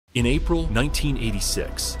In April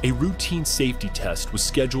 1986, a routine safety test was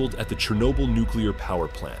scheduled at the Chernobyl Nuclear Power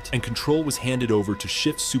Plant, and control was handed over to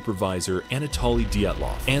shift supervisor Anatoly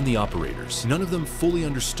Dyatlov and the operators. None of them fully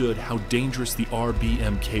understood how dangerous the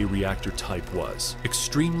RBMK reactor type was,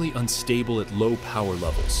 extremely unstable at low power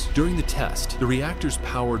levels. During the test, the reactor's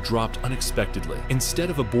power dropped unexpectedly. Instead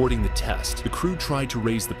of aborting the test, the crew tried to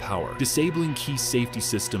raise the power, disabling key safety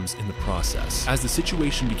systems in the process. As the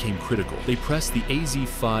situation became critical, they pressed the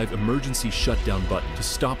AZ-5 emergency shutdown button to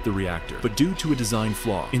stop the reactor, but due to a design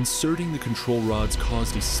flaw, inserting the control rods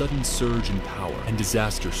caused a sudden surge in power, and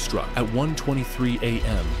disaster struck. At 1:23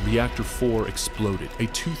 a.m., Reactor 4 exploded. A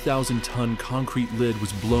 2,000-ton concrete lid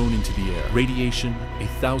was blown into the air. Radiation,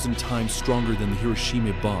 1,000 times stronger than the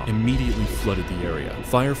Hiroshima bomb, immediately flooded the area.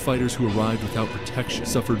 Firefighters who arrived without protection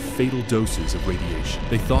suffered fatal doses of radiation.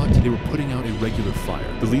 They thought they were putting out a regular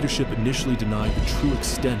fire. The leadership initially denied the true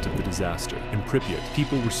extent of the disaster. In Pripyat,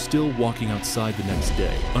 people were still walking outside the next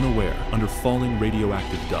day, unaware, under falling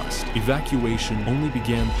radioactive dust. Evacuation only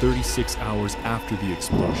began 36 hours after the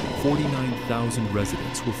explosion. 49,000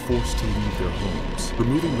 residents were forced to leave their homes.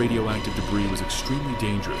 Removing radioactive debris was extremely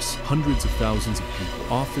dangerous. Hundreds of thousands of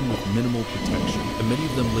people, often with minimal protection, and many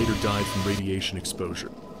of them later died from radiation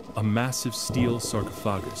exposure. A massive steel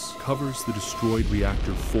sarcophagus covers the destroyed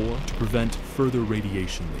Reactor 4 to prevent further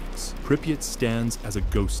radiation leaks. Pripyat stands as a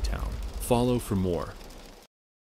ghost town. Follow for more.